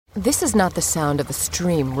This is not the sound of a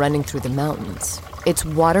stream running through the mountains. It's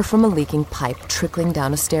water from a leaking pipe trickling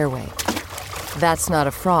down a stairway. That's not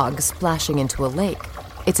a frog splashing into a lake.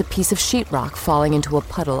 It's a piece of sheetrock falling into a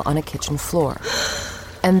puddle on a kitchen floor.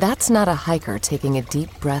 And that's not a hiker taking a deep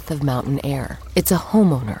breath of mountain air. It's a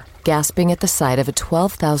homeowner gasping at the sight of a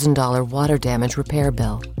 $12,000 water damage repair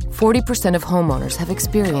bill. 40% of homeowners have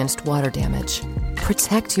experienced water damage.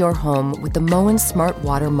 Protect your home with the Moen Smart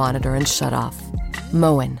Water Monitor and Shutoff.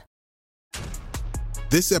 Moen.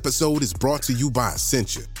 This episode is brought to you by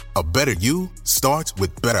Essentia. A better you starts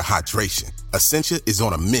with better hydration. Essentia is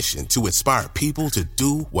on a mission to inspire people to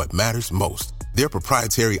do what matters most. Their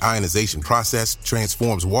proprietary ionization process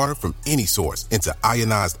transforms water from any source into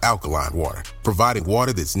ionized alkaline water, providing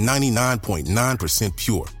water that's 99.9%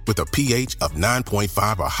 pure with a pH of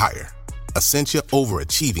 9.5 or higher. Essentia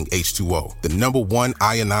overachieving H2O, the #1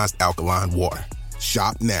 ionized alkaline water.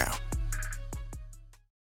 Shop now.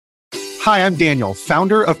 Hi, I'm Daniel,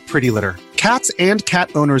 founder of Pretty Litter. Cats and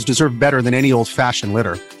cat owners deserve better than any old-fashioned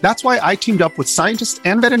litter. That's why I teamed up with scientists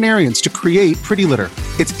and veterinarians to create Pretty Litter.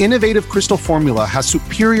 Its innovative crystal formula has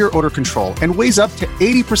superior odor control and weighs up to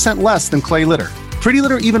 80% less than clay litter. Pretty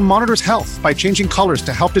Litter even monitors health by changing colors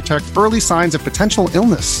to help detect early signs of potential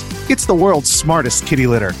illness. It's the world's smartest kitty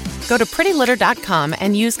litter. Go to prettylitter.com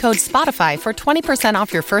and use code SPOTIFY for 20%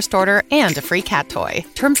 off your first order and a free cat toy.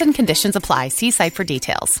 Terms and conditions apply. See site for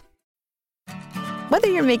details. Whether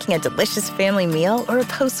you're making a delicious family meal or a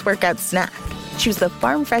post-workout snack, choose the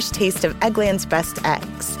farm fresh taste of Eggland's best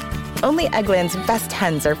eggs. Only Eggland's best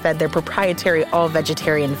hens are fed their proprietary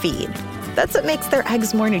all-vegetarian feed. That's what makes their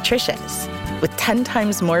eggs more nutritious. With 10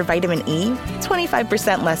 times more vitamin E,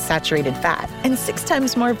 25% less saturated fat, and 6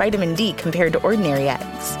 times more vitamin D compared to ordinary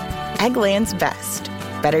eggs. Eggland's best.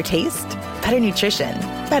 Better taste, better nutrition,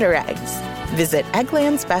 better eggs. Visit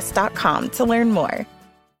egglandsbest.com to learn more.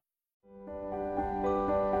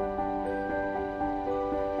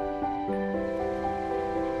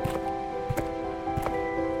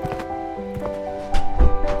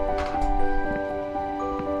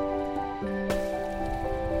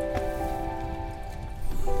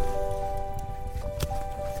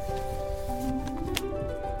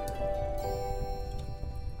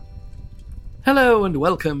 Hello and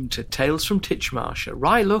welcome to Tales from Titchmarsh, a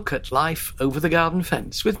wry look at life over the garden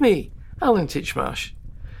fence with me, Alan Titchmarsh.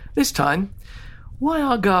 This time, why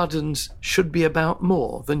our gardens should be about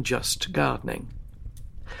more than just gardening.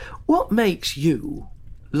 What makes you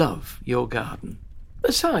love your garden?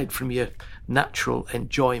 Aside from your natural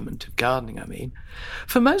enjoyment of gardening, I mean.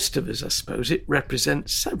 For most of us, I suppose, it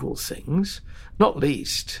represents several things, not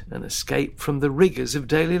least an escape from the rigours of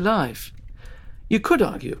daily life. You could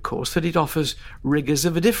argue, of course, that it offers rigours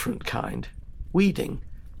of a different kind. Weeding,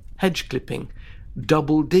 hedge clipping,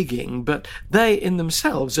 double digging, but they in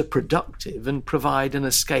themselves are productive and provide an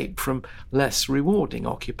escape from less rewarding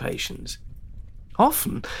occupations.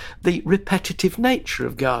 Often, the repetitive nature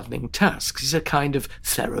of gardening tasks is a kind of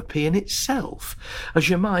therapy in itself, as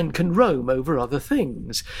your mind can roam over other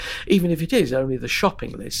things, even if it is only the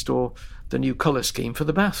shopping list or the new colour scheme for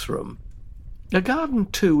the bathroom. A garden,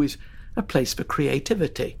 too, is a place for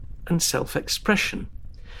creativity and self-expression.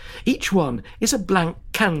 Each one is a blank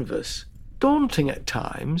canvas, daunting at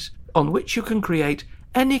times, on which you can create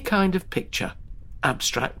any kind of picture,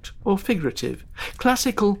 abstract or figurative,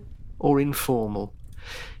 classical or informal.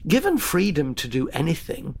 Given freedom to do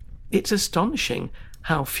anything, it's astonishing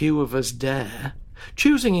how few of us dare,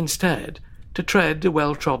 choosing instead to tread a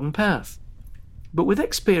well-trodden path. But with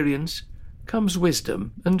experience comes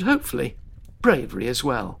wisdom and, hopefully, bravery as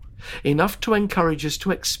well. Enough to encourage us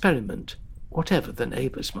to experiment, whatever the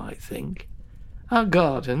neighbours might think. Our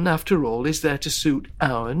garden, after all, is there to suit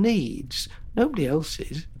our needs, nobody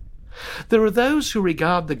else's. There are those who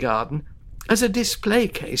regard the garden as a display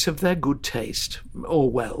case of their good taste,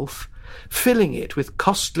 or wealth, filling it with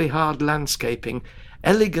costly hard landscaping,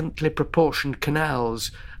 elegantly proportioned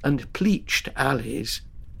canals, and pleached alleys.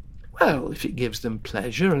 Well, if it gives them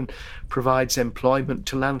pleasure and provides employment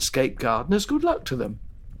to landscape gardeners, good luck to them.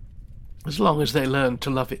 As long as they learn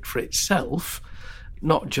to love it for itself,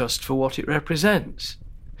 not just for what it represents.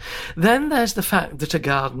 Then there's the fact that a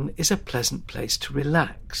garden is a pleasant place to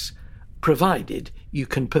relax, provided you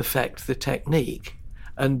can perfect the technique.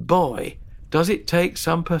 And boy, does it take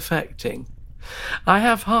some perfecting. I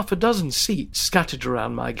have 6 seats scattered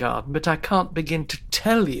around my garden, but I can't begin to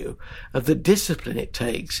tell you of the discipline it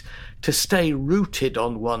takes to stay rooted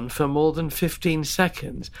on one for more than 15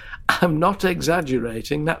 seconds. I'm not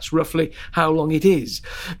exaggerating, that's roughly how long it is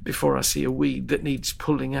before I see a weed that needs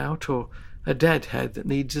pulling out or a deadhead that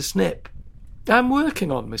needs a snip. I'm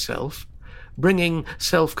working on myself, bringing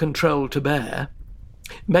self-control to bear,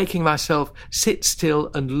 making myself sit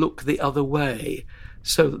still and look the other way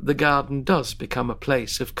so that the garden does become a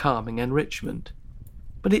place of calming enrichment.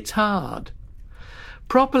 But it's hard.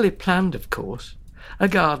 Properly planned, of course, a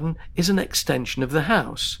garden is an extension of the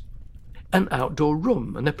house, an outdoor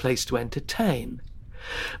room and a place to entertain.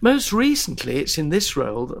 Most recently, it's in this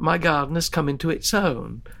role that my garden has come into its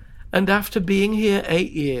own, and after being here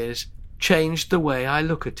 8 years, changed the way I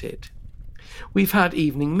look at it. We've had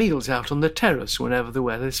evening meals out on the terrace whenever the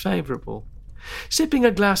weather's favourable, sipping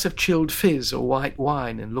a glass of chilled fizz or white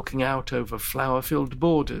wine and looking out over flower-filled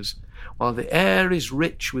borders, while the air is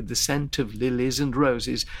rich with the scent of lilies and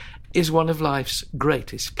roses, is one of life's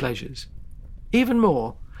greatest pleasures. Even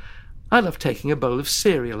more, I love taking a bowl of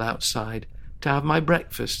cereal outside to have my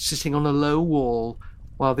breakfast sitting on a low wall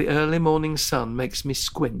while the early morning sun makes me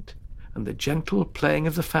squint and the gentle playing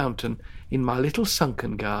of the fountain in my little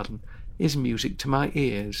sunken garden is music to my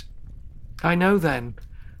ears. I know then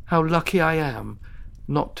how lucky I am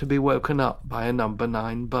not to be woken up by a number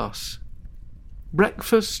 9 bus.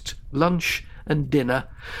 Breakfast, lunch and dinner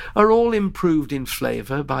are all improved in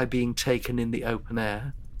flavour by being taken in the open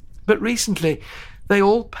air, but recently they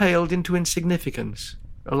all paled into insignificance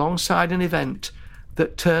alongside an event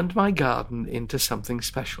that turned my garden into something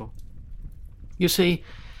special. You see,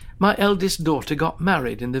 my eldest daughter got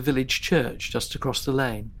married in the village church just across the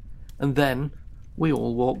lane, and then we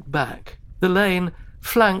all walked back, the lane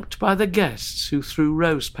flanked by the guests who threw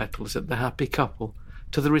rose petals at the happy couple,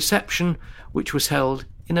 to the reception which was held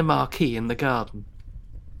in a marquee in the garden.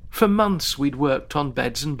 For months we'd worked on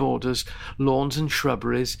beds and borders, lawns and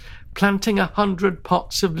shrubberies, planting 100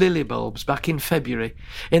 pots of lily bulbs back in February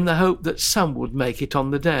in the hope that some would make it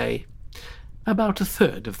on the day. About a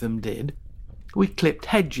third of them did. We clipped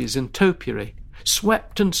hedges and topiary,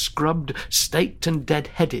 swept and scrubbed, staked and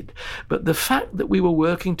dead-headed, but the fact that we were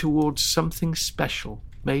working towards something special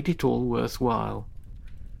made it all worthwhile.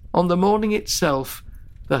 On the morning itself,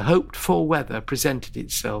 the hoped-for weather presented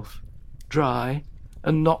itself, dry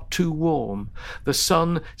and not too warm, the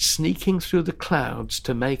sun sneaking through the clouds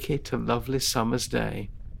to make it a lovely summer's day.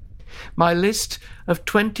 My list of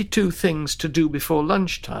 22 things to do before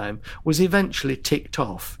lunchtime was eventually ticked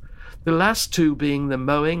off, the last 2 being the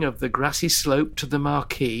mowing of the grassy slope to the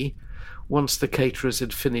marquee, once the caterers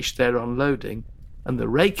had finished their unloading, and the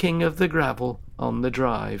raking of the gravel on the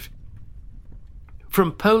drive.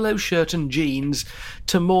 From polo shirt and jeans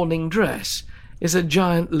to morning dress is a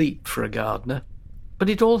giant leap for a gardener, but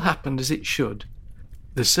it all happened as it should.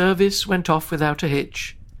 The service went off without a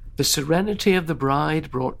hitch, the serenity of the bride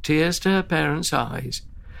brought tears to her parents' eyes,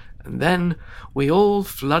 and then we all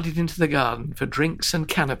flooded into the garden for drinks and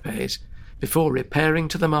canapes before repairing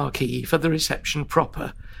to the marquee for the reception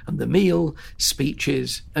proper, and the meal,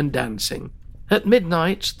 speeches and dancing. At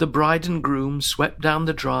midnight, the bride and groom swept down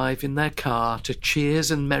the drive in their car to cheers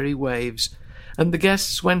and merry waves, and the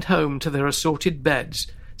guests went home to their assorted beds,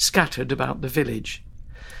 scattered about the village.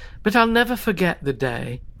 But I'll never forget the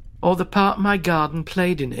day, or the part my garden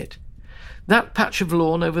played in it. That patch of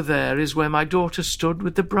lawn over there is where my daughter stood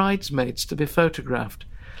with the bridesmaids to be photographed,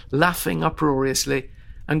 laughing uproariously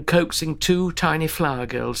and coaxing 2 tiny flower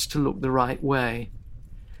girls to look the right way.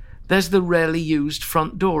 There's the rarely used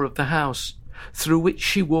front door of the house, through which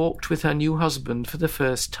she walked with her new husband for the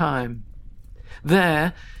first time.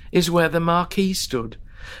 There is where the marquee stood,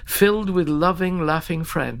 filled with loving, laughing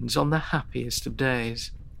friends on the happiest of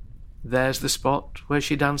days. There's the spot where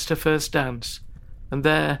she danced her first dance, and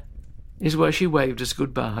there is where she waved us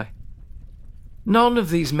goodbye. None of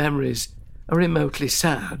these memories are remotely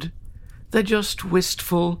sad. They're just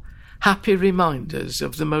wistful, happy reminders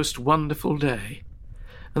of the most wonderful day,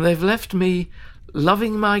 and they've left me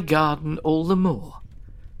loving my garden all the more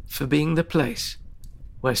for being the place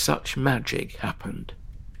where such magic happened.